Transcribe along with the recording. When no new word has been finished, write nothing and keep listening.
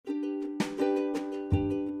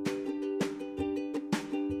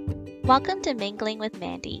Welcome to Mingling with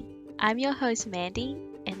Mandy. I'm your host Mandy,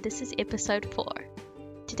 and this is episode 4.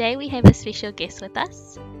 Today we have a special guest with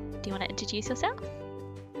us. Do you want to introduce yourself?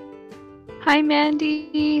 Hi,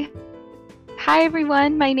 Mandy. Hi,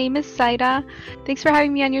 everyone. My name is Zaira. Thanks for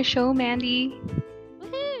having me on your show, Mandy.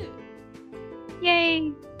 Woohoo!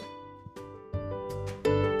 Yay!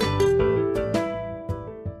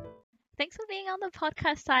 Thanks for being on the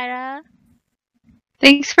podcast, Zaira.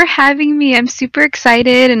 Thanks for having me. I'm super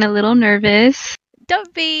excited and a little nervous.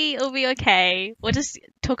 Don't be, it'll be okay. We'll just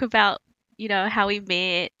talk about, how we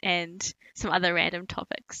met and some other random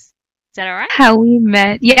topics. Is that alright? How we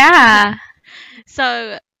met. Yeah.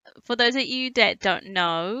 So, for those of you that don't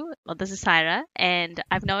know, well, this is Zaira, and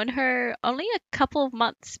I've known her only a couple of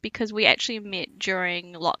months because we actually met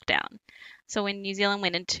during lockdown. So, when New Zealand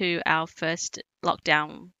went into our first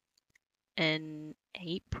lockdown in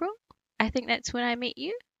April, I think that's when I met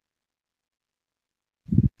you.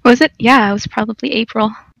 Was it? Yeah, it was probably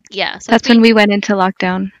April. Yeah, so That's when we went into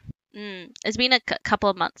lockdown. It's been a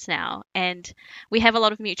couple of months now, and we have a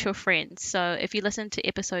lot of mutual friends. So if you listen to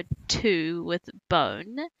episode 2 with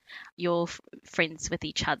Bone, you're friends with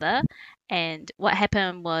each other. And what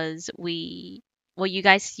happened was you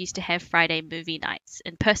guys used to have Friday movie nights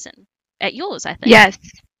in person at yours, I think. Yes.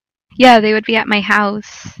 Yeah, they would be at my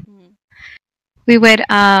house. We would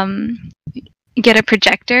get a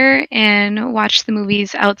projector and watch the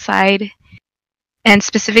movies outside, and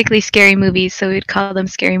specifically scary movies, so we'd call them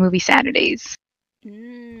Scary Movie Saturdays,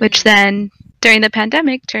 which then, during the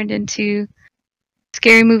pandemic, turned into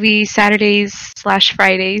Scary Movie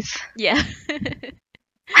Saturdays/Fridays. Yeah.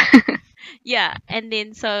 Yeah, and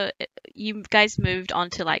then so you guys moved on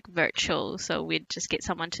to like virtual, so we'd just get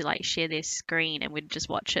someone to like share their screen and we'd just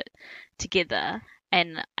watch it together.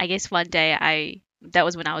 And I guess one day that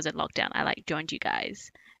was when I was in lockdown, I like joined you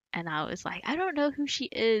guys. And I was like, I don't know who she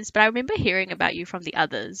is, but I remember hearing about you from the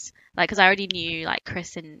others. Like, because I already knew like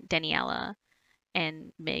Chris and Daniela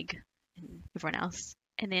and Meg and everyone else.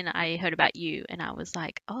 And then I heard about you and I was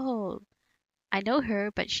like, oh, I know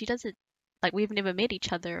her, but she doesn't, like, we've never met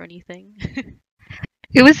each other or anything.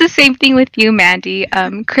 It was the same thing with you, Mandy.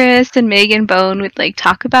 Chris and Meg and Bone would like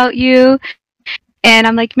talk about you. And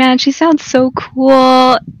I'm like, man, she sounds so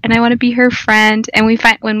cool, and I want to be her friend. And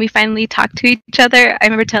when we finally talked to each other, I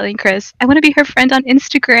remember telling Chris, I want to be her friend on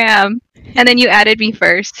Instagram. And then you added me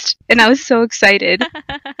first, and I was so excited.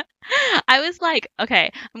 I was like,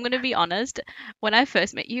 okay, I'm gonna be honest. When I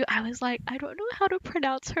first met you, I was like, I don't know how to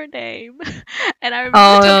pronounce her name. And I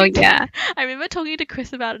remember talking to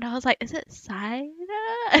Chris about it, and I was like, is it Zaira?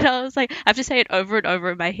 And I was like, I have to say it over and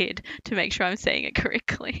over in my head to make sure I'm saying it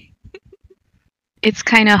correctly. It's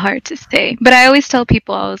kind of hard to say, but I always tell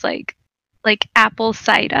people I was like apple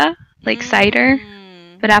cider, like cider,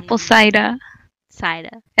 but apple cider.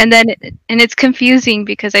 Cider. And it's confusing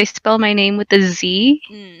because I spell my name with a Z,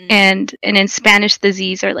 and in Spanish the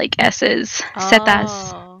Z's are like S's,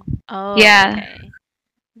 setas. Oh, yeah. Okay.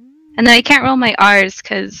 And then I can't roll my R's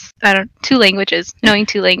because knowing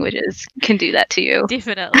two languages can do that to you.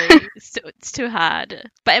 Definitely. It's too hard.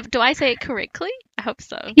 But do I say it correctly? I hope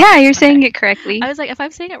so. Yeah, you're saying it correctly. I was like, if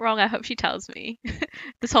I'm saying it wrong, I hope she tells me.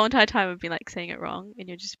 This whole entire time I've been like saying it wrong, and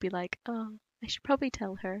you'll just be like, oh, I should probably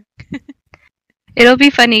tell her. It'll be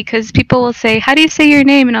funny because people will say, how do you say your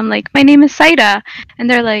name? And I'm like, my name is Zaira. And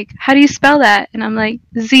they're like, how do you spell that? And I'm like,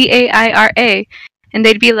 Zaira. And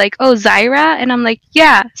they'd be like, oh, Zaira? And I'm like,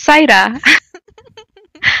 yeah, Zaira.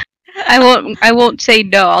 I won't say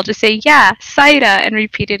no. I'll just say, yeah, Zaira, and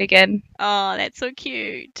repeat it again. Oh, that's so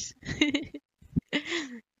cute.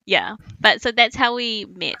 Yeah, but so that's how we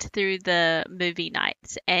met, through the movie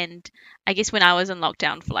nights. And I guess when I was in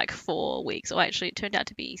lockdown for like 4 weeks, or actually it turned out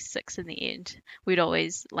to be 6 in the end, we'd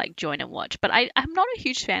always like join and watch. But I'm not a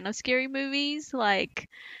huge fan of scary movies. Like,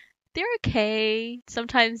 they're okay.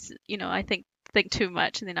 Sometimes, I think too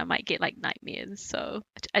much and then I might get like nightmares. So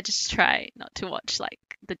I just try not to watch like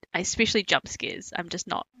especially jump scares. I'm just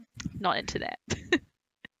not into that.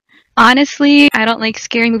 Honestly, I don't like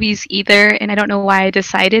scary movies either, and I don't know why I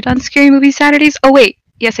decided on Scary Movie Saturdays. Oh wait,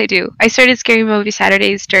 yes I do. I started Scary Movie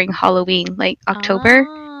Saturdays during Halloween, like October.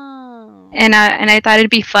 Oh. And I thought it'd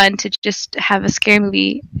be fun to just have a scary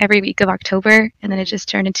movie every week of October, and then it just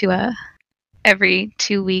turned into a every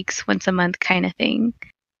 2 weeks, once a month kind of thing.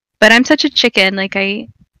 But I'm such a chicken. Like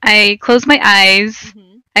I close my eyes.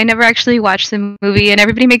 Mm-hmm. I never actually watch the movie, and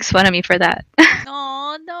everybody makes fun of me for that.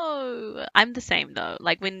 Oh no, I'm the same though.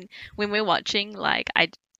 Like when we're watching, like I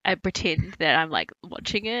pretend that I'm like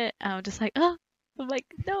watching it. I'm just like, oh, I'm like,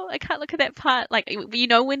 no, I can't look at that part. Like,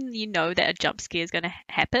 when you know that a jump scare is gonna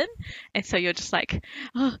happen, and so you're just like,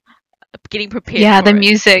 oh, getting prepared Yeah, the for it.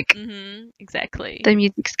 music. Exactly. The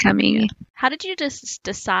music's Yeah. coming. How did you just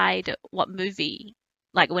decide what movie,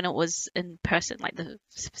 like when it was in person, like the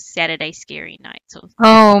Saturday scary nights or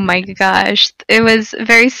Oh my gosh. It was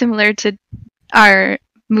very similar to our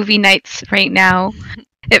movie nights right now.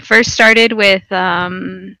 It first started with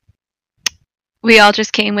we all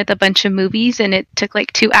just came with a bunch of movies and it took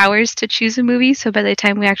like 2 hours to choose a movie. So by the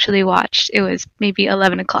time we actually watched, it was maybe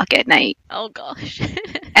 11 o'clock at night. Oh gosh.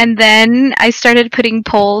 And then I started putting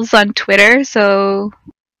polls on Twitter. So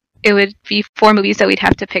it would be 4 movies that we'd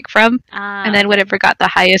have to pick from. And Ah, then okay. whatever got the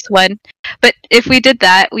highest one. But if we did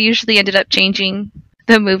that, we usually ended up changing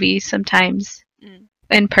the movies sometimes Mm.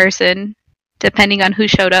 in person, depending on who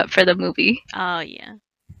showed up for the movie. Oh yeah.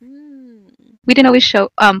 Mm. We didn't always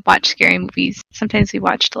watch scary movies. Sometimes we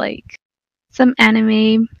watched like some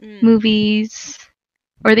anime Mm. movies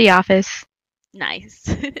or The Office. Nice.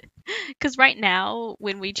 Because right now,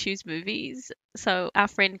 when we choose movies, so our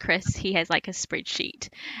friend Chris, he has like a spreadsheet,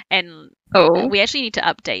 and Oh, we actually need to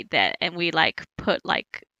update that, and we like put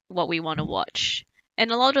like what we want to watch.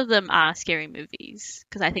 And a lot of them are scary movies,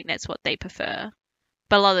 because I think that's what they prefer.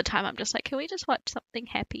 But a lot of the time, I'm just like, can we just watch something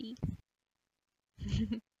happy?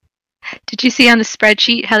 did you see on the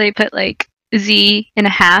spreadsheet how they put like Z in a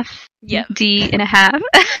half, Yep. D in a half?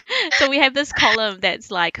 So we have this column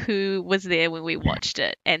that's like who was there when we watched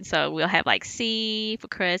it, and so we'll have like C for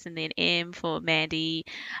Chris, and then M for Mandy,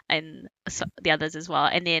 and the others as well.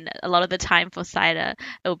 And then a lot of the time for Cider,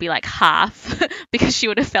 it will be like half because she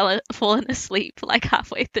would have fallen asleep like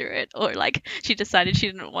halfway through it, or like she decided she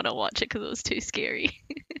didn't want to watch it because it was too scary.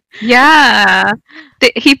 Yeah.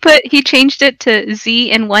 He changed it to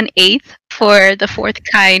Z and 1/8 for the fourth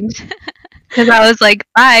kind because I was like,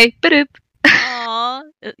 bye, ba-doop. Aw,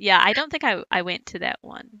 yeah, I don't think I went to that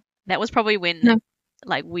one. That was probably when No.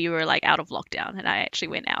 like we were like out of lockdown, and I actually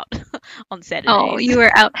went out on Oh, Saturdays. you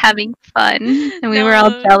were out having fun and we were all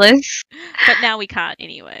No, jealous. but now we can't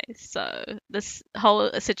anyway. So this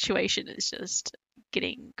whole situation is just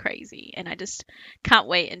getting crazy, and I just can't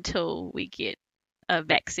wait until we get a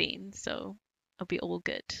vaccine. So it'll be all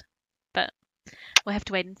good. But we'll have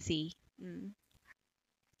to wait and see.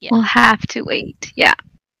 Yeah. We'll have to wait. Yeah.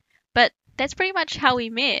 But that's pretty much how we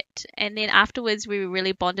met. And then afterwards, we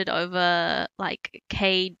really bonded over like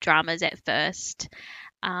K dramas at first.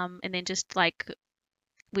 And then just like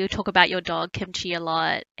we would talk about your dog Kimchi a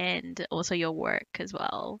lot and also your work as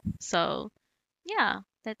well. So yeah,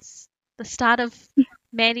 that's the start of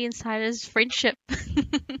Mandy and Cider's friendship.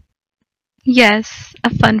 Yes, a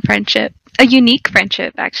fun friendship. A unique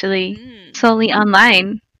friendship, actually. Mm, Solely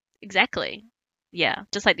online. exactly. Yeah,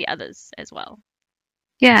 just like the others as well.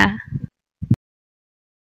 Yeah.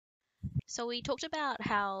 So we talked about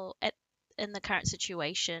how in the current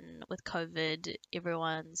situation with COVID,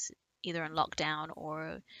 everyone's either in lockdown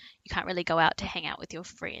or you can't really go out to hang out with your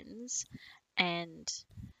friends. And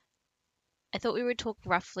I thought we would talk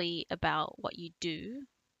roughly about what you do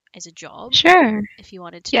as a job, Sure. if you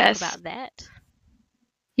wanted to talk Yes. about that.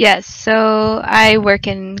 Yes. So I work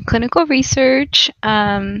in clinical research.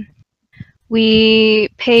 We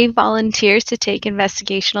pay volunteers to take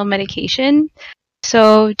investigational medication.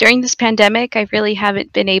 So during this pandemic, I really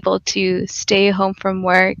haven't been able to stay home from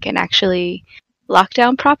work and actually lock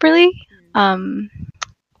down properly. Mm.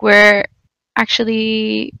 We're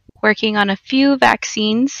actually working on a few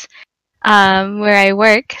vaccines where I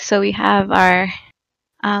work. So we have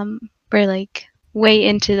we're like way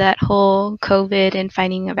into that whole COVID and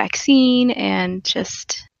finding a vaccine and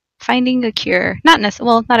just finding a cure. Not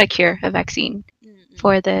a cure, a vaccine Mm-mm.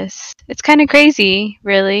 for this. It's kind of crazy,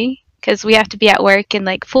 really, because we have to be at work in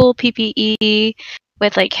like full PPE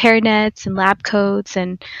with like hairnets and lab coats.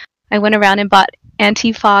 And I went around and bought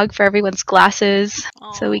anti-fog for everyone's glasses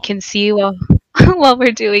so we Oh. can see while while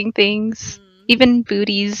we're doing things. Mm. Even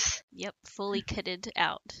booties. Yep, fully kitted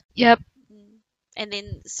out. Yep. Mm. And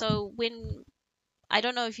then, so when I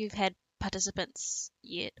don't know if you've had participants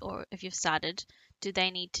yet or if you've started, do they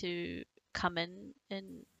need to come in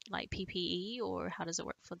like PPE or how does it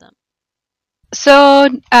work for them? So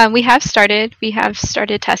we have started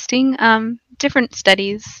testing different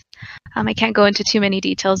studies. I can't go into too many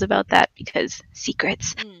details about that because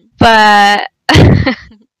secrets. Mm. But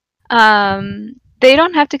they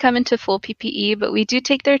don't have to come into full PPE, but we do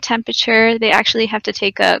take their temperature. They actually have to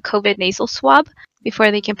take a COVID nasal swab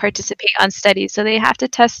before they can Mm. participate on studies. So they have to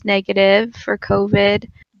test negative for COVID.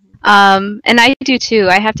 Mhm. And I do too.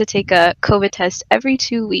 I have to take a COVID test every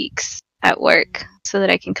 2 weeks at work Mm. so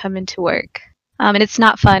that I can come into work. And it's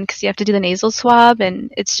not fun because you have to do the nasal swab,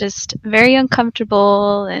 and it's just very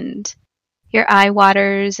uncomfortable, and your eye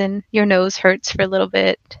waters and your nose hurts for a little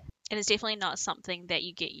bit. And it's definitely not something that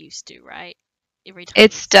you get used to, right? Every time you.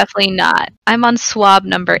 It's definitely not. I'm on swab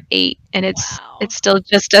number 8, and it's Wow. still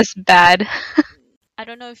just as bad. I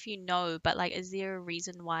don't know if you know, but like, is there a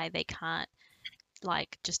reason why they can't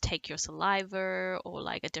like just take your saliva or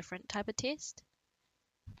like a different type of test?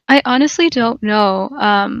 I honestly don't know.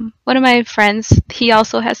 One of my friends, he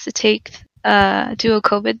also has to do a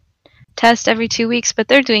COVID test every 2 weeks, but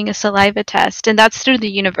they're doing a saliva test, and that's through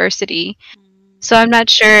the university. Mm, So I'm not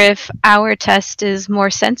sure if our test is more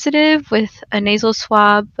sensitive with a nasal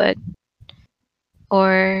swab,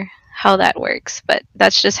 or how that works. But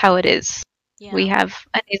that's just how it is. We yeah. have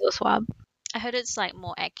a nasal swab. I heard it's like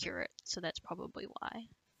more accurate, so that's probably why.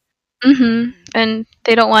 Mm, And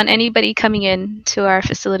they don't want anybody coming in to our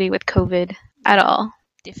facility with COVID at yeah, all.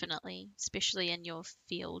 definitely, especially in your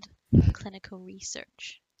field, clinical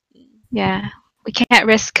research. Mm, Yeah, we can't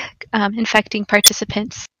risk infecting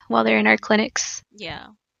participants while they're in our mm, clinics. yeah.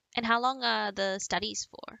 And how long are the studies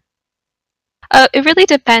for? It really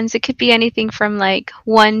depends. It could be anything from like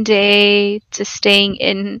 1 day to staying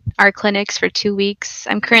in our clinics for 2 weeks.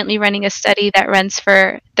 I'm currently Mm, running a study that runs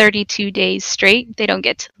for 32 days straight. They don't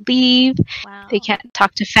get to leave. They wow. can't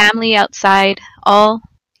talk to family outside, all,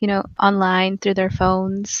 online through their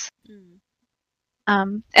phones. Mm,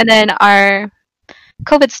 And then our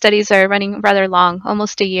COVID studies are running rather long,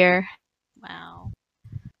 almost a year. wow.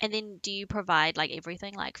 And then do you provide like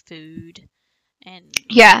everything, like food and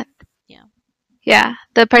like, Yeah, yeah. yeah.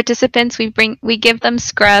 The participants we give them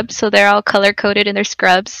scrubs, so they're all color coded in their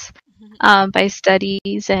scrubs by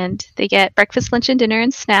studies, and they get breakfast, lunch, and dinner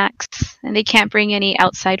and snacks, and they can't bring any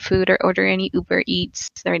outside food or order any Uber Eats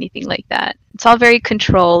or anything like that. It's all very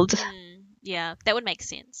controlled. Yeah, that would make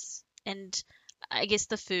sense. And I guess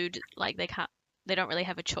the food, like they don't really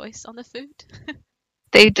have a choice on the food.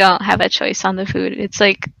 They don't have a choice on the food. It's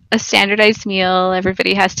like a standardized meal.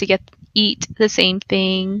 Everybody has to get eat the same Mm.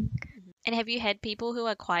 thing. And have you had people who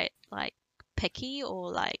are quite like picky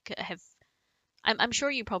or like have I'm sure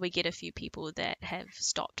you probably get a few people that have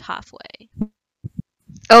stopped halfway.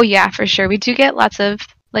 Oh yeah, for sure. We do get lots of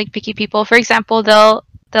like picky people. For example, they'll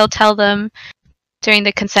tell them during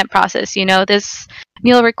the consent process, this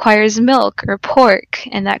meal requires milk or pork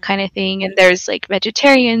and that kind Mm. of thing. And there's like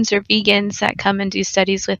vegetarians or vegans that come and do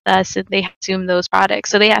studies with us, and they consume those products.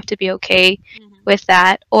 So they have to be okay Hmm. with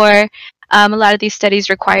that. Or a lot of these studies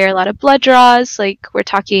require a lot of blood draws. Like we're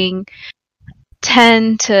talking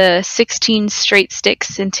 10 to 16 straight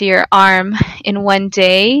sticks into your arm in one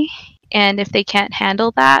day. And if they can't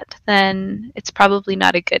handle that, then it's probably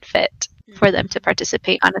not a good fit for them to Mm.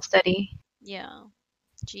 participate on a study. Yeah.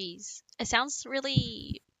 Geez. It sounds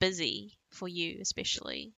really busy for you,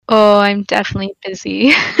 especially. Oh, I'm definitely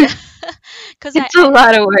busy. Yeah. Because It's a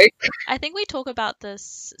lot of work. I think we talk about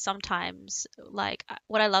this sometimes. Like,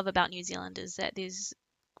 what I love about New Zealand is that there's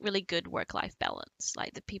really good work-life balance.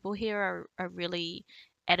 Like, the people here are really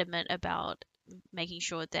adamant about making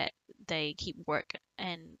sure that they keep work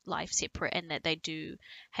and life separate and that they do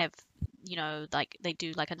have, like they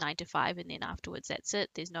do like a 9 to 5 and then afterwards that's it.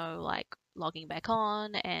 There's no like logging back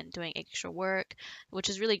on and doing extra work, which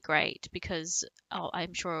is really great because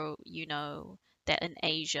I'm sure you know that in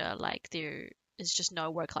Asia, like there is just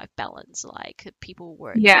no work-life balance. Like people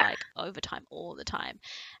work Yeah. like overtime all the time.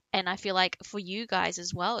 And I feel like for you guys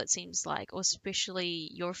as well, it seems like, or especially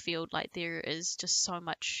your field, like there is just so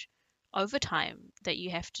much overtime that you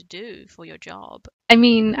have to do for your job. I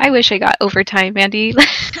mean, I wish I got overtime, Mandy.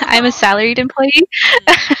 I'm a salaried employee.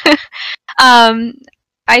 Mm, um,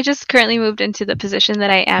 I just currently moved into the position that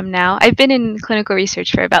I am now. I've been in clinical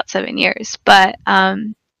research for about 7 years, but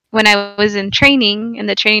when I was in training in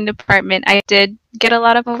the training department, I did get a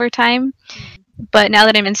lot of overtime. mm, But now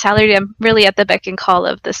that I'm in salary, I'm really at the beck and call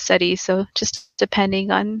of the study. So just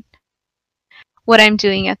depending on what I'm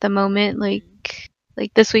doing at the moment, mm,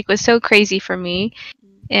 like this week was so crazy for me,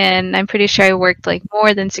 mm. and I'm pretty sure I worked like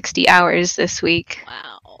more than 60 hours this week.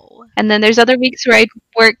 Wow. And then there's other weeks where I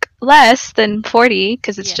work less than 40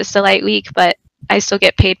 because it's Yeah. just a light week, but I still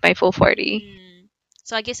get paid my full 40. Mm.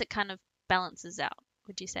 So I guess it kind of balances out,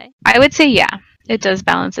 would you say? I would say, yeah, it Mm, does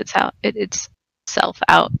balance it's self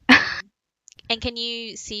out. mm. And can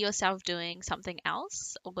you see yourself doing something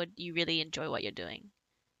else, or would you really enjoy what you're doing?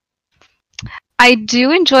 I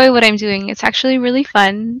do enjoy what I'm doing. It's actually really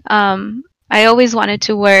fun. I always wanted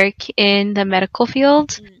to work in the medical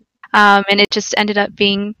field, Mm, and it just ended up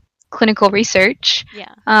being clinical research.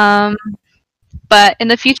 yeah. But in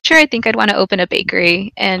the future, I think I'd want to open a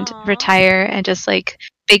bakery and Aw. retire and just like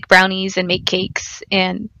bake brownies and make cakes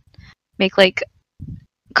and make like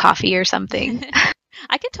coffee or something.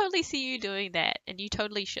 I can totally see you doing that, and you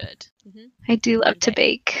totally should. I do love One to day.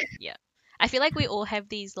 bake. Yeah. I feel like we all have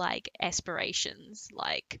these like aspirations.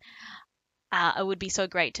 Like, it would be so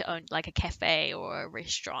great to own like a cafe or a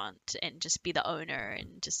restaurant and just be the owner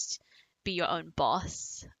and just be your own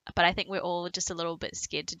boss. But I think we're all just a little bit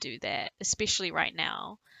scared to do that, especially right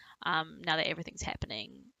now. Now that everything's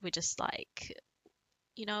happening, we're just like,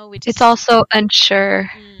 we're It's just, also unsure.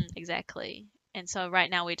 exactly. And so right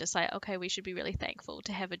now we're just like, okay, we should be really thankful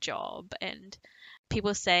to have a job. And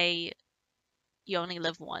people say you only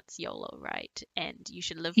live once, YOLO, right? And you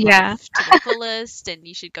should live Yeah, life to the fullest and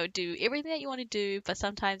you should go do everything that you want to do. But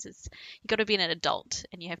sometimes you got to be an adult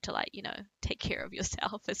and you have to, like, take care of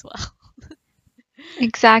yourself as well.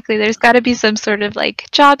 exactly. There's got to be some sort of like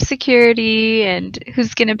job security and Mm,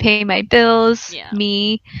 who's going to pay my bills, yeah.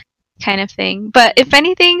 me, kind of thing. But if Mm,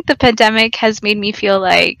 anything, the pandemic has made me feel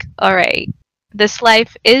like, all right, this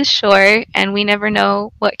life is short and we never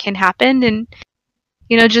know what can happen. And,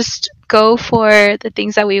 just go for the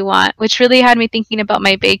things that we want, which really had me thinking about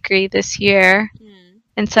my bakery this year. mm.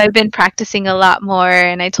 And so I've been practicing a lot more.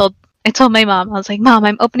 And I told my mom, I was like, Mom,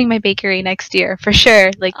 I'm opening my bakery next year for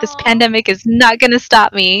sure. Like, this Oh. pandemic is not going to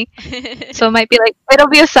stop me. So it might be like, it'll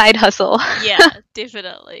be a side hustle. Yeah,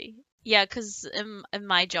 definitely. Yeah, because in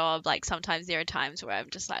my job, like sometimes there are times where I'm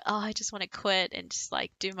just like, oh, I just want to quit and just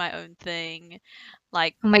like do my own thing.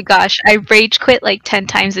 Like, Oh my gosh, I rage quit like 10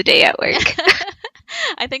 times a day at work.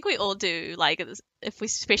 I think we all do. Like,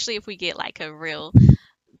 especially if we get like a real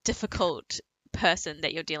difficult person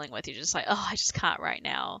that you're dealing with, you're just like, oh, I just can't right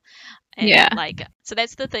now. And Yeah. like, so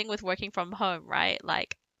that's the thing with working from home, right?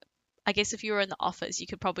 Like, I guess if you were in the office, you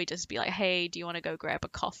could probably just be like, hey, do you want to go grab a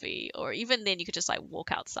coffee? Or even then, you could just like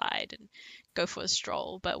walk outside and go for a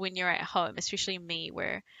stroll. But when you're at home, especially me,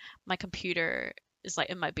 where my computer is like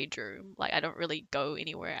in my bedroom, like I don't really go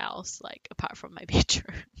anywhere else, like apart from my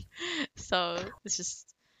bedroom. So it's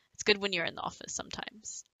good when you're in the office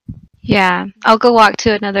sometimes. Yeah. I'll go walk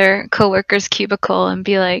to another coworker's cubicle and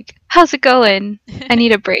be like, how's it going? I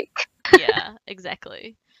need a break. Yeah,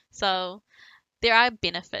 exactly. So there are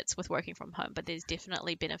benefits with working from home, but there's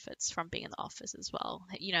definitely benefits from being in the office as well.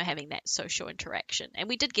 Having that social interaction. And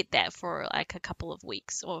we did get that for like a couple of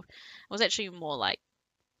weeks, or it was actually more like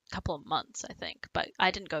a couple of months, I think. But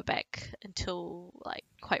I didn't go back until like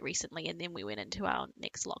quite recently, and then we went into our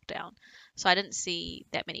next lockdown. So I didn't see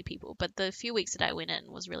that many people. But the few weeks that I went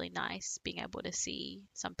in was really nice, being able to see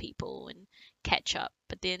some people and catch up.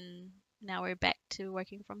 But then now we're back to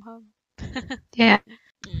working from home. Yeah.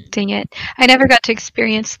 Mm, Dang it. I never got to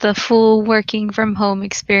experience the full working from home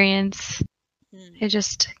experience. I mm,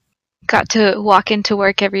 just got to walk into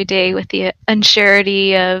work every day with the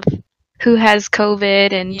unsurety of who has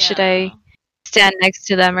COVID and should I yeah. stand next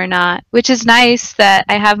to them or not, which is nice that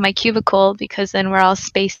I have my cubicle because then we're all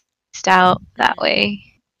spaced out that Mm. way.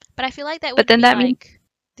 But I feel like that But would then be that means like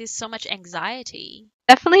there's so much anxiety.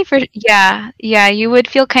 definitely for yeah, you would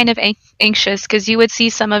feel kind of anxious because you would see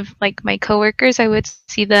some of like my coworkers, I would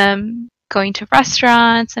see them going to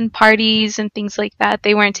restaurants and parties and things like that.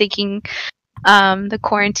 They weren't Mm, taking the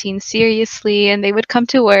quarantine seriously and they would come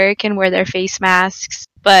to work and wear their face masks,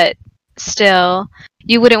 but still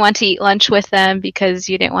you wouldn't want to eat lunch with them because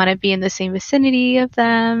you didn't want to be in the same vicinity of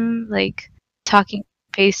them, like talking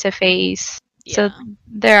face to face. So yeah.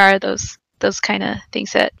 there are those kind of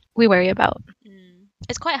things that we worry about.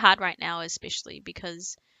 It's quite hard right now, especially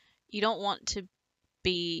because you don't want to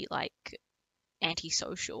be like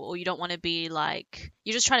antisocial, or you don't want to be like,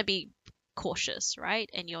 you're just trying to be cautious, right?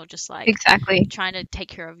 And you're just like Exactly. trying to take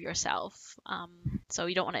care of yourself. So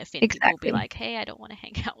you don't want to offend people, be Exactly. like, hey, I don't want to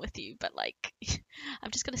hang out with you, but like,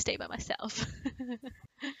 I'm just going to stay by myself.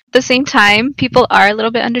 At the same time, people are a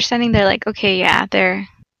little bit understanding. They're like, okay, yeah, they're,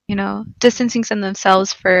 distancing Mm, from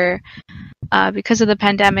themselves for because of the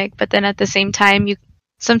pandemic. But then at the same time, you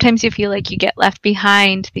sometimes you feel like you get left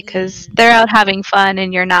behind because they're mm. out having fun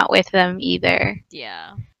and you're not with them either.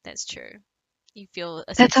 Yeah, that's true. You feel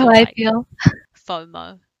a That's sense how of I like feel.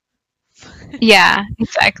 FOMO. Yeah,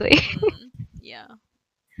 exactly. Yeah.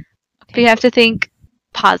 But Okay, you have cool. to think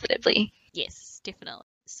positively. Yes, definitely.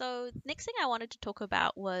 So, next thing I wanted to talk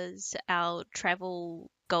about was our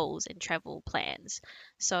travel goals and travel plans.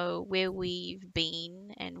 So, where we've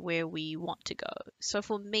been and where we want to go. So,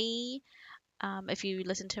 for me, if you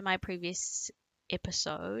listen to my previous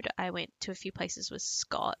episode, I went to a few places with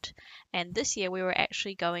Scott, and this year we were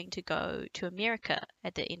actually going to go to America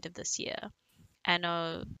at the end of this year. I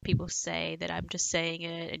know people say that I'm just saying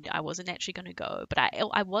it and I wasn't actually going to go, but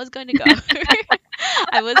I was going to go.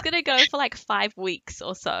 I was going to go for like 5 weeks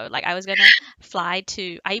or so. Like I was going to fly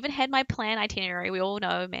to, I even had my plan itinerary. We all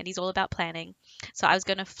know Mandy's all about planning. So I was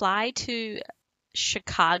going to fly to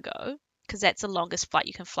Chicago because that's the longest flight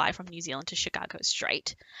you can fly from New Zealand to Chicago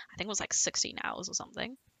straight. I think it was like 16 hours or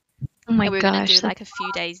something. Oh my And we were going to do gosh, like a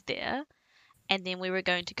few days there, and then we were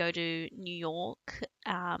going to go to New York,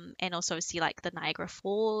 and also see like the Niagara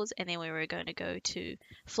Falls, and then we were going to go to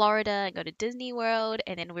Florida and go to Disney World,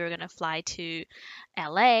 and then we were going to fly to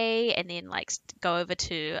LA, and then like go over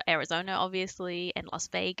to Arizona, obviously, and Las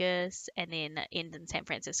Vegas, and then end in San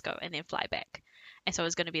Francisco, and then fly back. And so it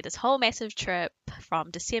was going to be this whole massive trip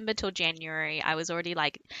from December till January. I was already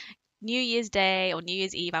like New Year's Day or New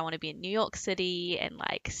Year's Eve, I want to be in New York City and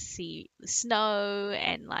like see the snow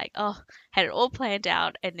and like, oh, had it all planned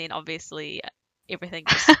out. And then obviously everything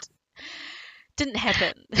just didn't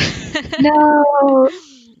happen. no.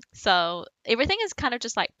 So everything is kind of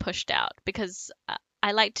just like pushed out because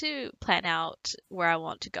I like to plan out where I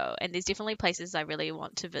want to go. And there's definitely places I really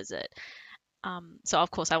want to visit. So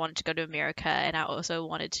of course I wanted to go to America, and I also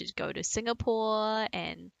wanted to go to Singapore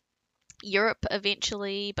and Europe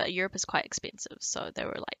eventually, but Europe is quite expensive, so they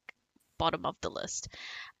were like bottom of the list.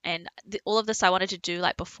 And all of this I wanted to do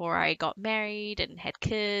like before I got married and had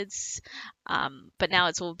kids, but now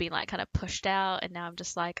it's all been like kind of pushed out, and now I'm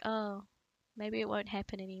just like, oh, maybe it won't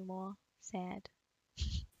happen anymore. Sad.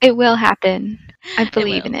 It will happen. I It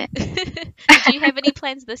believe in will. it. Did you have any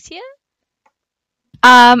plans this year?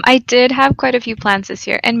 I did have quite a few plans this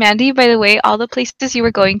year. And Mandy, by the way, all the places you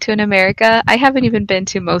were going to in America, I haven't even been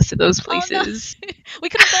to most of those Oh no, places. we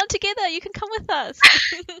could have gone together. You can come with us.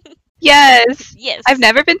 Yes. I've Yes,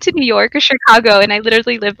 never been to New York or Chicago, and I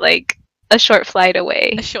literally live like a short flight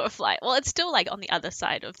a away. short flight. Well, it's still like on the other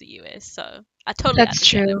side of the US, so totally That's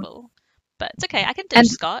true. understandable. But it's okay. I can ditch And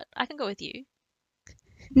Scott. I can go with you.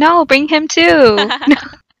 no, bring him too.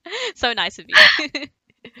 So nice of you.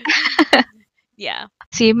 Yeah.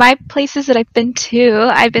 See, my places that I've been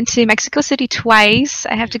to Mexico City twice.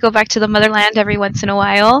 I have to Mm. go back to the motherland every once in a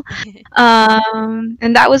while.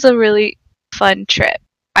 And that was a really fun trip.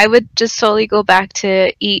 I would just solely go back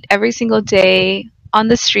to eat every single day on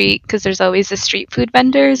the street because there's always the street food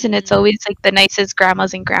vendors, and it's Mm. always like the nicest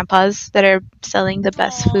grandmas and grandpas that are selling the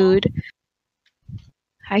best Aw. food.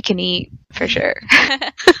 I can eat for sure.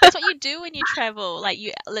 That's what you do when you travel. Like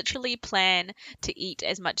you literally plan to eat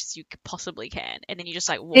as much as you possibly can, and then you just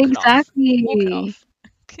like walk it off. Walk it Exactly. off.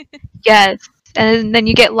 Yes. And then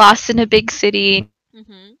you get lost in a big city and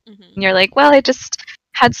Mhm. Mhm. you're like, well, I just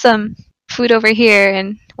had some food over here,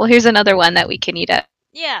 and well, here's another one that we can eat at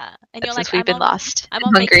Yeah, and you're like, since we've been lost I'm and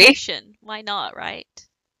on hungry. vacation. Why not, right?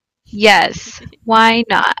 Yes. Why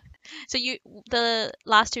not? So the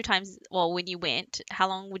last two times, well, when you went, how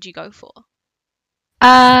long would you go for?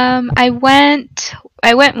 I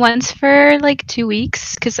went once for like 2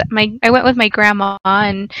 weeks because I went with my grandma,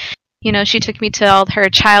 and she took me to all her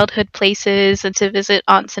childhood places and to visit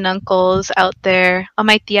aunts and uncles out there, all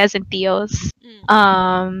my tias and tios.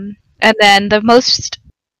 Mm. And then the most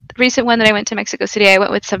recent one that I went to Mexico City, I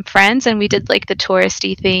went with some friends and we did like the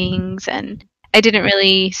touristy things, and Mm. I didn't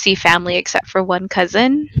really see family except for one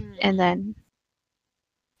cousin, and Mm.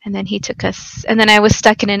 then he took us, and then I was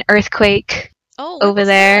stuck in an earthquake Oh, when over was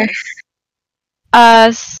there. this?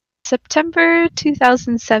 Uh, September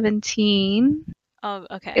 2017. Oh,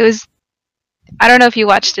 It okay. was, I don't know if you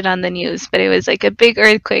watched it on the news, but it was like a big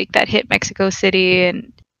earthquake that hit Mexico City,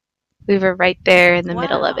 and we were right there in the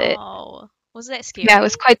middle of it. Wow. Was that Yeah, it scary?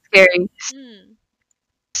 was quite scary. Mm.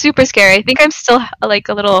 Super scary. I think I'm still like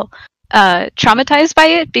a little traumatized by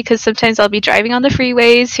it because sometimes I'll be driving on the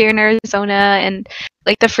freeways here in Arizona, and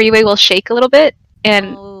like the freeway will shake a little bit,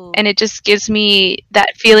 and Oh. it just gives me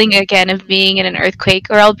that feeling again of being in an earthquake.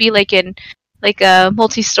 Or I'll be like in like a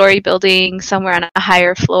multi-story building somewhere on a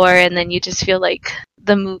higher floor, and then you just feel like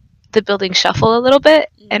the building shuffle a little bit,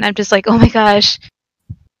 and I'm just Mm. like, oh my gosh,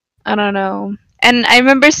 I don't know. And I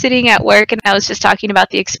remember sitting at work and I was just talking about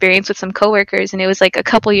the experience with some coworkers, and it was like a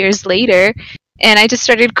couple years later, and I just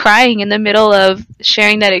started crying in the middle of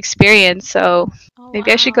sharing that experience. So Oh,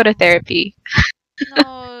 maybe I should go to wow. therapy.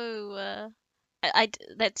 No.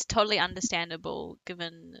 That's totally understandable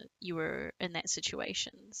given you were in that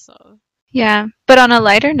situation. So, Yeah. But on a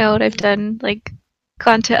lighter note, I've mm. done like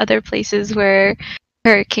gone to other places where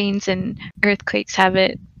hurricanes and earthquakes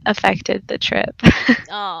haven't affected the trip.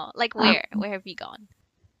 Oh, like um, where? Where have you gone?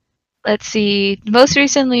 let's see. Most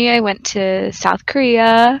recently, I went to South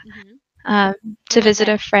Korea Hmm. um, to When was visit that?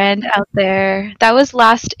 a friend out there. That was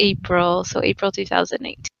last April, so April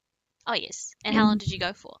 2018. Oh, yes. And how long And did you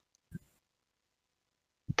go for?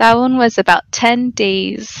 that one was about 10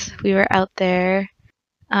 days Mm-hmm. we were out there.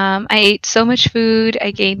 I ate so much food.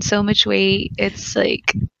 I Mm. gained so much weight. It's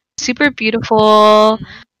like super beautiful.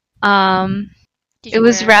 Mm. Um, Did it you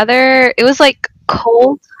was wear? rather, it was like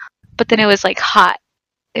cold, but then it was like hot.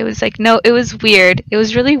 It was like, no, it was weird. It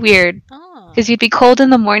was really weird Oh. because you'd be cold in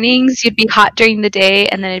the mornings, you'd be hot during the day,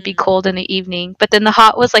 and then it'd be Mm. cold in the evening. But then the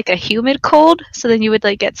hot was like a humid cold, so then you would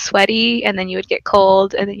like get sweaty, and then you would get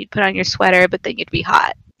cold, and then you'd put on your sweater, but then you'd be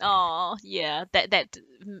hot. Oh, yeah. That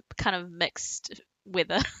kind of mixed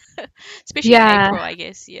weather, especially in Yeah, April, I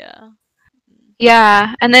guess. Yeah.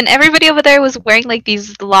 yeah. And then everybody over there was wearing like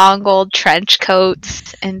these long old trench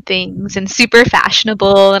coats and things and super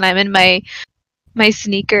fashionable, and I'm in my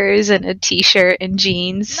sneakers and a t-shirt and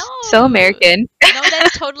jeans. So No, American. no,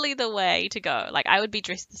 that's totally the way to go. Like I would be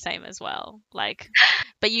dressed the same as well. Like,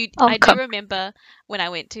 but Oh, I do come. remember when I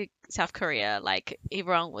went to South Korea, like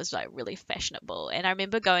everyone was like really fashionable, and I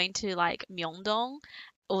remember going to like Myeongdong,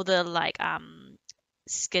 all the like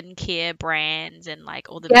skincare brands and like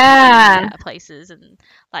all the beauty Yeah. places, and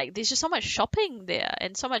like there's just so much shopping there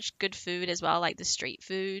and so much good food as well, like the street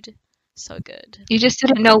food, so good. You just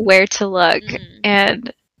didn't know where to look. Mm.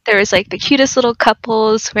 And there was like the cutest little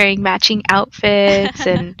couples wearing matching outfits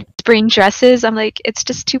and spring dresses. I'm like, it's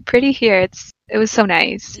just too pretty here. It was so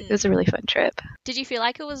nice. It was a Mm. really fun trip. Did you feel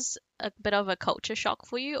like it was a bit of a culture shock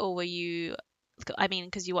for you, or were you, I mean,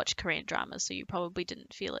 because you watch Korean dramas, so you probably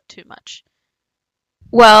didn't feel it too much.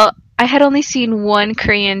 Well, I had only seen one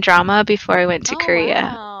Korean drama before I went to Oh, Korea.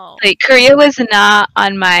 wow. Like Korea was not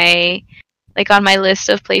on my list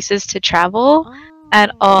of places to travel at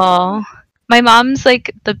Oh. all. My mom's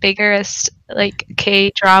like the biggest like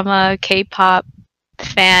K-drama, K-pop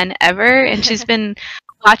fan ever, and she's been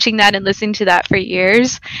watching that and listening to that for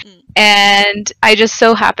years. Mm. And I just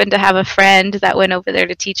so happened to have a friend that went over there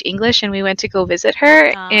to teach English, and we went to go visit her.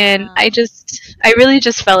 And Ah. I really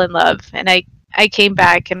just fell in love. And I came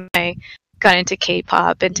back and I got into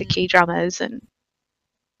K-pop, into Mm. K-dramas, and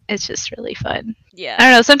it's just really fun. I don't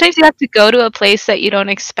Yeah. know. Sometimes you have to go to a place that you don't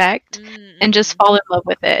expect and just Mm-mm. fall in love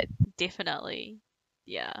with it. Definitely.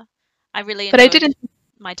 Yeah. I really But I enjoyed didn't.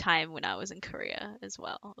 my time when I was in Korea as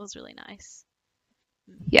well. It was really nice.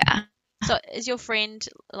 Mm. Yeah. So is your friend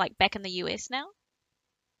like back in the US now?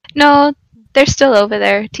 No, they're still over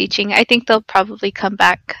there teaching. I think they'll probably come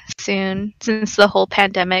back soon since the whole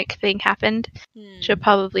pandemic thing happened. She'll Hmm.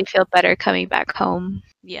 probably feel better coming back home.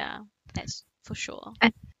 Yeah, that's for sure.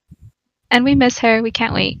 And, and we miss her. We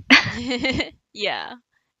can't wait. Yeah.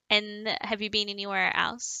 And have you been anywhere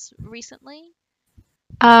else recently?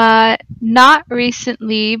 Not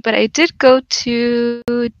recently, but I did go to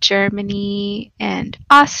Germany and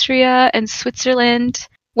Austria and Switzerland.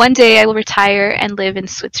 One day I will retire and live in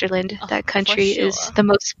Switzerland. Oh, That for country is sure. the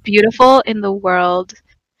most beautiful in the world.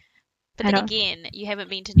 But I then don't. again, you haven't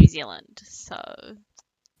been to New Zealand, so.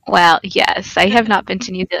 Well, yes, I have not been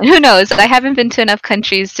to New Zealand. Who knows? I haven't been to enough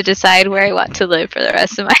countries to decide where I want to live for the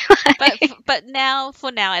rest of my life. But now,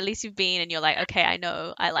 for now, at least you've been and you're like, okay, I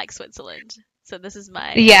know I like Switzerland, so this is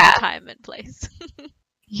my Yeah, retirement place.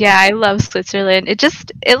 yeah, I love Switzerland.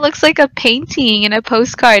 It looks like a painting and a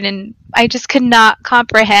postcard, and I just could not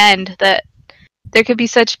comprehend that there could be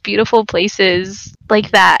such beautiful places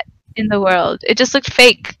like that in the world. It just looked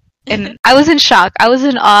fake. And I was in shock. I was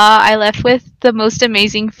in awe. I left with the most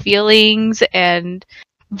amazing feelings and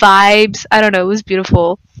vibes. I don't know, it was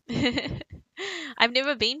beautiful. I've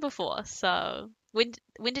never been before, so when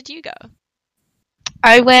did you go?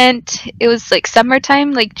 I went, it was like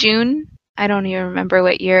summertime, like June. I don't even remember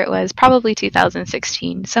what year it was. Probably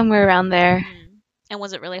 2016, somewhere around there. Mm. And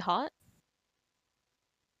was it really hot?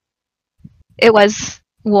 It was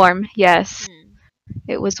warm, yes. Mm.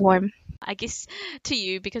 It was warm. I guess to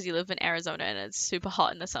you, because you live in Arizona and it's super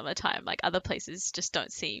hot in the summertime, like other places just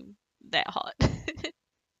don't seem that hot.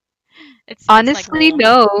 It's like Honestly, warm.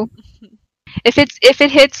 no. If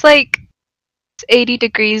it hits like 80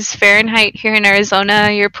 degrees Fahrenheit here in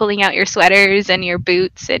Arizona, you're pulling out your sweaters and your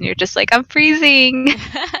boots and you're just like, I'm freezing.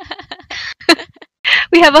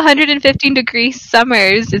 We have 115-degree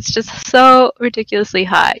summers. It's just so ridiculously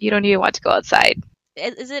hot. You don't even want to go outside.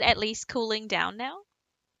 Is it at least cooling down now?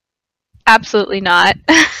 Absolutely not.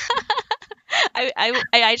 I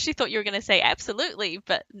actually thought you were going to say absolutely,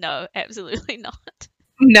 but no, absolutely not.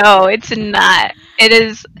 No, it's not. It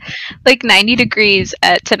is like 90 degrees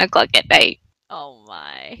at 10 o'clock at night. Oh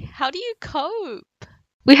my. How do you cope?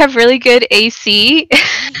 We have really good AC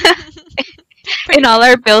in Pretty. all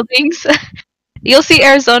our buildings. You'll see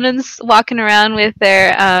Arizonans walking around with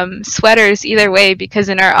their sweaters either way because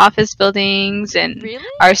in our office buildings and Really?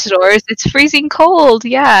 our stores, it's freezing cold.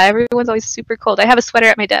 Yeah, everyone's always super cold. I have a sweater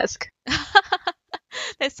at my desk.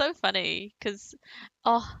 That's so funny because,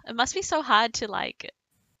 oh, it must be so hard to like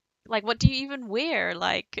what do you even wear?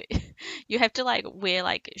 Like you have to like wear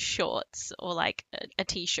like shorts or like a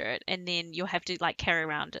t-shirt and then you'll have to like carry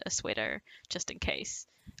around a sweater just in case.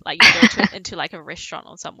 Like you go to into like a restaurant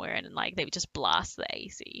or somewhere and like they would just blast the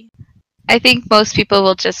AC. I think most people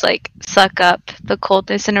will just like suck up the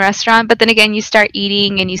coldness in a restaurant, but then again, you start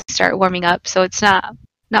eating and you start warming up, so it's not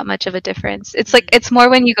much of a difference. It's like Mm. it's more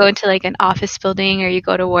when you go into like an office building or you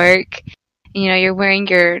go to work, and, you're wearing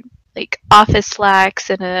your like office slacks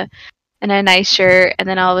and a nice shirt, and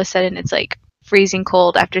then all of a sudden it's like freezing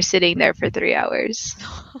cold after sitting there for 3 hours.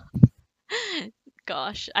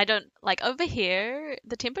 Gosh, I don't like over here,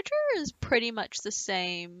 the temperature is pretty much the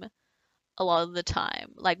same a lot of the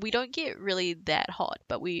time. Like we don't get really that hot,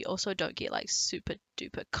 but we also don't get like super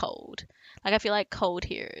duper cold. Like I feel like cold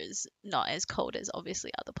here is not as cold as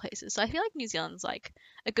obviously other places. So I feel like New Zealand's like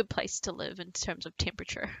a good place to live in terms of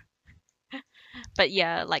temperature. But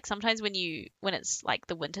yeah, like sometimes when it's like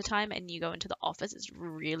the winter time and you go into the office, it's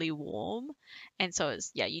really warm. And so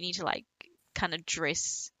it's yeah, you need to like kind of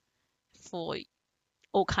dress for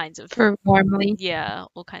all kinds of For warmly. yeah,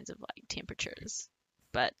 all kinds of like temperatures.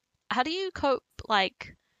 But how do you cope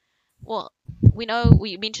like well, we know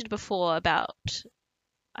we mentioned before about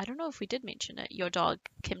I don't know if we did mention it, your dog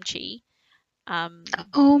Kimchi. Um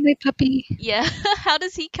Oh, my puppy. yeah, how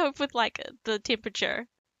does he cope with like the temperature?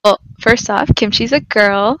 Well, first off, Kimchi's a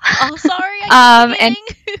girl. Oh, sorry, I keep And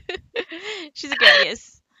forgetting. She's a girl,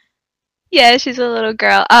 yes. yeah, she's a little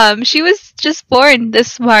girl. She was just born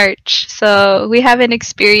this March, so we haven't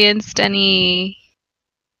experienced any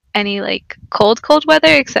like cold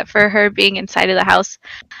weather except for her being inside of the house.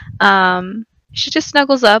 She just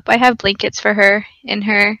snuggles up. I have blankets for her in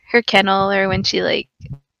her kennel or when she like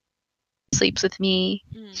sleeps with me.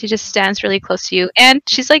 She Mm. just stands really close to you and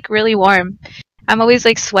she's like really warm. I'm always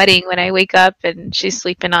like sweating when I wake up and she's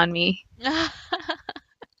sleeping on me.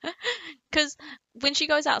 Because when she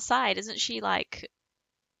goes outside, isn't she like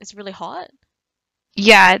it's really hot?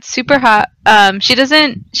 Yeah, it's super hot.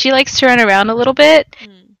 She likes to run around a little bit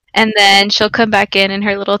Mm. and then she'll come back in and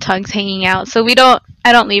her little tongue's hanging out. So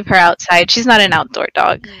I don't leave her outside. She's not an outdoor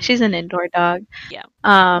dog. She's an Mm. indoor dog. Yeah.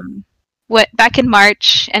 Um, what back in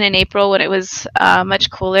March and in April when it was much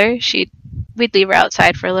cooler, we'd leave her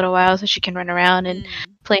outside for a little while so she can run around and Mm.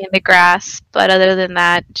 play in the grass. But other than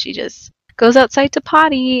that, she just goes outside to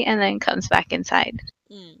potty and then comes back inside.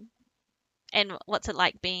 Mm. And what's it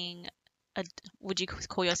like being a, would you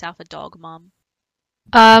call yourself a dog mom?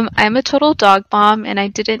 I'm a total dog mom, and I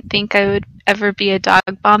didn't think I would ever be a dog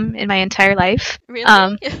mom in my entire life. Really?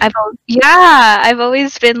 Yeah, I've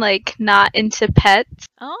always been like not into pets.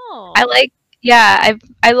 I Oh. like yeah,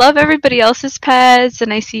 I love everybody else's pets,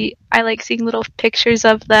 and I like seeing little pictures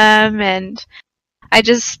of them, and I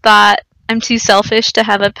just thought I'm too selfish to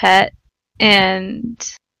have a pet. And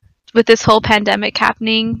with this whole pandemic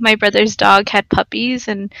happening, my brother's dog had puppies,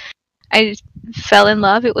 and I fell in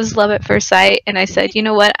love. It was love at first sight, and I said, "You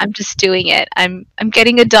know what? I'm just doing it. I'm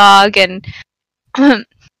getting a dog." And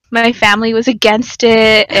my family was against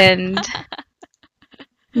it, and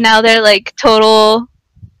now they're like total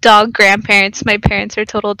dog grandparents. My parents are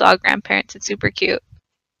total dog grandparents. It's super cute.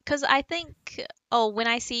 Because I think, oh, when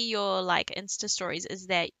I see your like Insta stories, is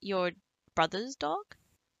that your brother's dog?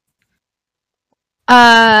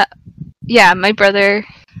 Uh, yeah, my Mm.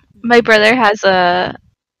 brother has a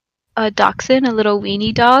dachshund, a little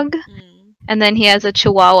weenie dog, Mm. and then he has a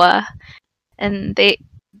chihuahua, and they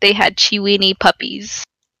had chiweenie puppies.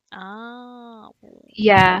 Ah.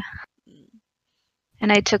 Yeah, Mm.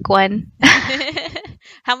 and I took one.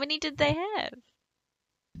 How many did they have?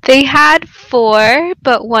 They had four,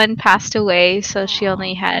 but one passed away, so she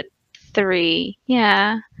only Oh. had three.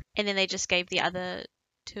 Yeah. And then they just gave the other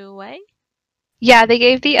two away? Yeah, they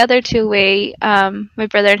gave the other two away, my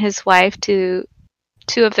brother and his wife, to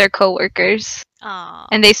two of their coworkers. And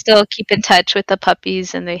Oh. they still keep in touch with the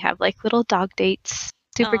puppies and they have like little dog dates.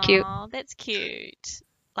 Super cute. Oh, that's cute.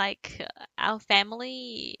 Like our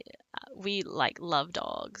family, we like love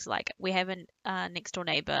dogs. Like we have a next door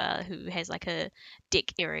neighbor who has like a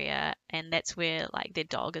deck area, and that's where like their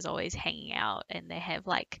dog is always hanging out. And they have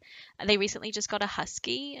like they recently just got a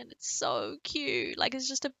husky, and it's so cute. Like it's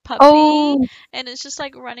just a puppy, Oh, and it's just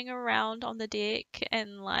like running around on the deck.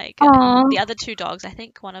 And like aw. the other two dogs, I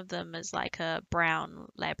think one of them is like a brown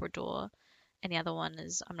Labrador, and the other one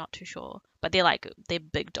is I'm not too sure. But they're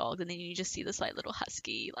big dogs, and then you just see this like little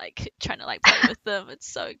husky like trying to like play with them. It's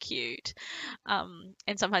so cute. And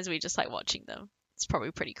sometimes we just like watching them. It's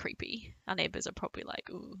probably pretty creepy. Our neighbors are probably like,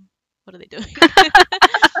 "Ooh, what are they doing?"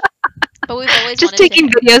 But we've always Just wanted to taking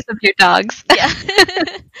have, videos of your dogs. yeah.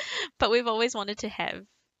 But we've always wanted to have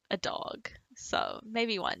a dog. So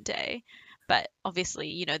maybe one day. But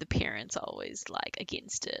obviously, the parents are always like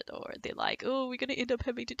against it, or they're like, "Oh, we're gonna end up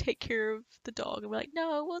having to take care of the dog." And we're like,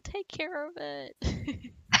 "No, we'll take care of it."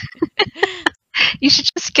 You should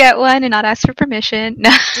just get one and not ask for permission.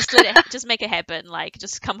 No. Just make it happen. Like,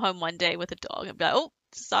 just come home one day with a dog and be like, "Oh,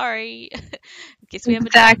 sorry, guess we have a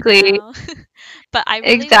dog Exactly. now." But I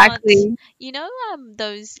really want, Exactly.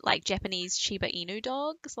 those like Japanese Shiba Inu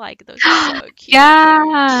dogs. Like, those are so Yeah.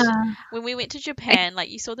 cute. When we went to I, Japan, like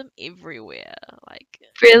you saw them everywhere. Like,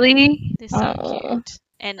 really? they're so Oh. cute.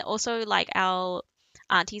 And also, like, our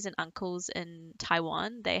aunties and uncles in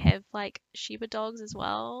Taiwan, they have like Shiba dogs as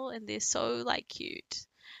well, and they're so like cute.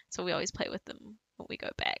 So we always play with them when we go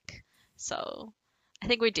back. So I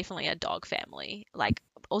think we're definitely a dog family. Like,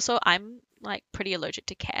 also, I'm like pretty allergic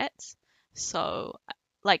to cats. So,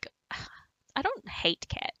 like, I don't hate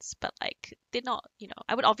cats, but like they're not,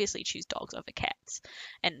 I would obviously choose dogs over cats.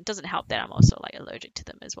 And it doesn't help that I'm also like allergic to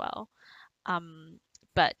them as well. Um,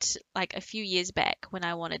 but like a few years back when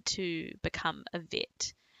I wanted to become a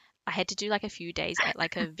vet, I had to do like a few days at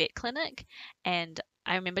like a vet clinic, and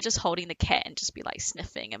I remember just holding the cat and just be like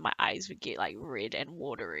sniffing, and my eyes would get like red and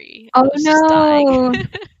watery. I Oh was just dying. no.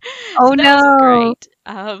 So Oh that wasn't no. great.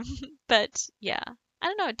 But yeah, I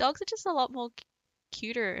don't know. Dogs are just a lot more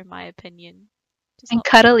cuter in my opinion. Just a And lot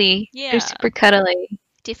more. cuddly. They're Yeah, super cuddly.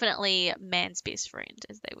 definitely man's best friend,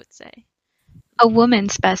 as they would say. A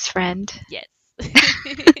woman's best friend. Yes.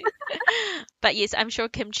 But yes, I'm sure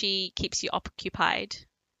kimchi keeps you occupied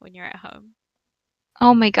when you're at home.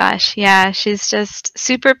 Oh my gosh, yeah, she's just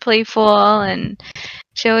super playful and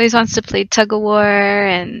she always wants to play tug of war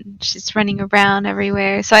and she's running around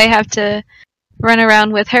everywhere. So I have to run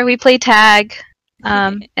around with her. We play tag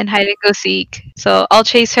and hide and go seek. So I'll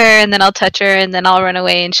chase her and then I'll touch her and then I'll run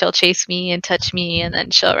away and she'll chase me and touch me and then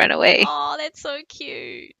she'll run away. Oh, that's so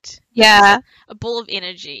cute. She's Yeah. just a ball of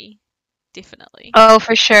energy, definitely. Oh,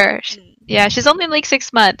 for sure. Mm. Yeah, she's only like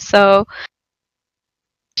 6 months, so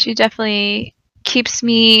she definitely keeps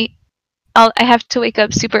me. I have to wake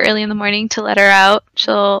up super early in the morning to let her out.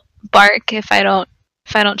 She'll bark if I don't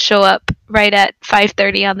show up right at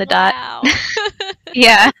 5:30 on the dot. Wow.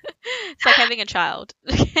 Yeah, It's like having a child.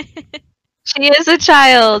 she is a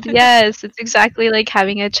child. Yes, it's exactly like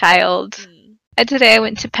having a child. Mm. And today I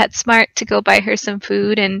went to PetSmart to go buy her some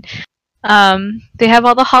food, and they have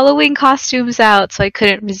all the Halloween costumes out, so I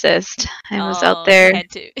couldn't resist. I was out Oh, you there. had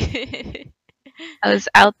to. I was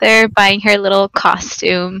out there buying her little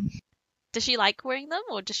costume. Does she like wearing them,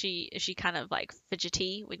 or is she kind of like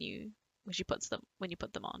fidgety when you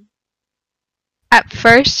put them on? At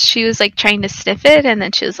first, she was like trying to sniff it, and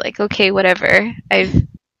then she was like, "Okay, whatever. I've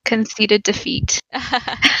conceded defeat."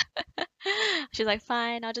 She's like,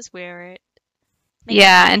 "Fine, I'll just wear it. Make my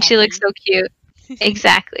Yeah, mom and she looks happy." so cute.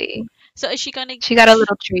 Exactly. So She got a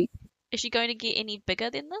little treat. is she going to get any bigger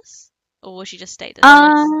than this, or will she just stay this size?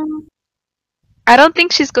 Um, I don't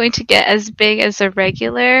think she's going to get as big as a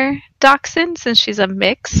regular dachshund since she's a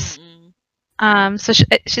mix. Mm-mm. So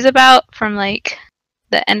she's about from like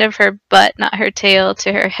the end of her butt, not her tail,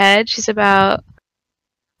 to her head. She's about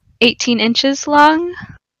 18 inches long.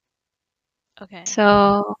 Okay.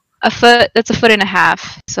 So a foot. That's a foot and a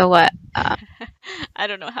half. So what? I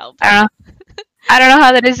don't know how, I don't know. I don't know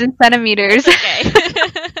how that is in centimeters. it's okay.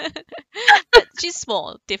 But she's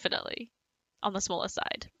small, definitely on the smaller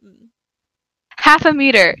side. Mm. Half a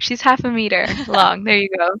meter. She's half a meter long. There you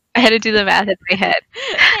go. I had to do the math in my head.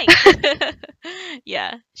 Thanks.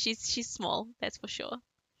 Yeah, she's small, that's for sure.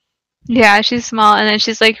 Yeah, she's small, and then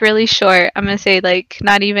she's like really short. I'm gonna say like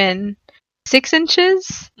not even 6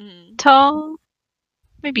 inches Mm. tall.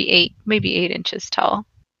 Maybe 8 inches tall.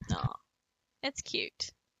 Oh, that's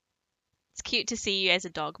cute. It's cute to see you as a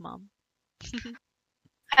dog mom.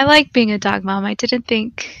 I like being a dog mom. I didn't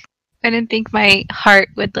think my heart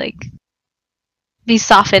would like be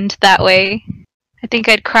softened that way. I think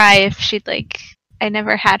I'd cry if she'd like I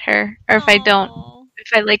never had her, or Oh, if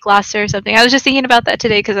I like lost her or something. I was just thinking about that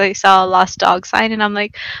today because I saw a lost dog sign, and I'm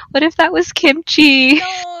like, what if that was Kimchi?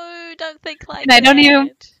 no, don't think like And I don't even.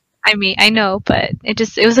 that. I mean, I know, but it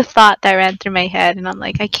was a thought that ran through my head, and I'm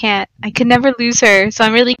like, I could never lose her. So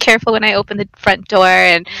I'm really careful when I open the front door,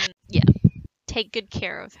 and Yeah, take good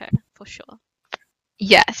care of her for sure.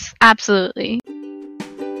 yes, absolutely.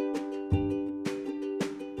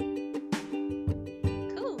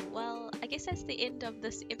 guess that's the end of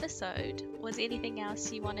this episode. Was there anything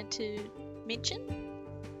else you wanted to mention?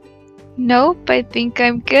 Nope, I think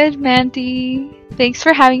I'm good, Mandy. Thanks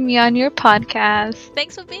for having me on your podcast.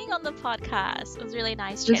 Thanks for being on the podcast. It was really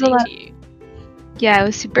nice It was chatting to you. Yeah, it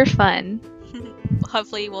was super fun.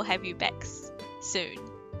 Hopefully we'll have you back soon.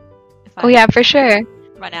 Oh yeah, for sure.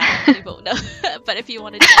 Run out of people. No, but if you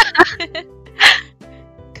want to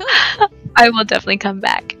cool. I will definitely come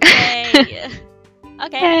back. Yay.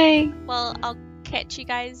 Okay. Yay. Well, I'll catch you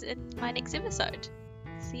guys in my next episode.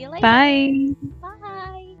 See you later. Bye.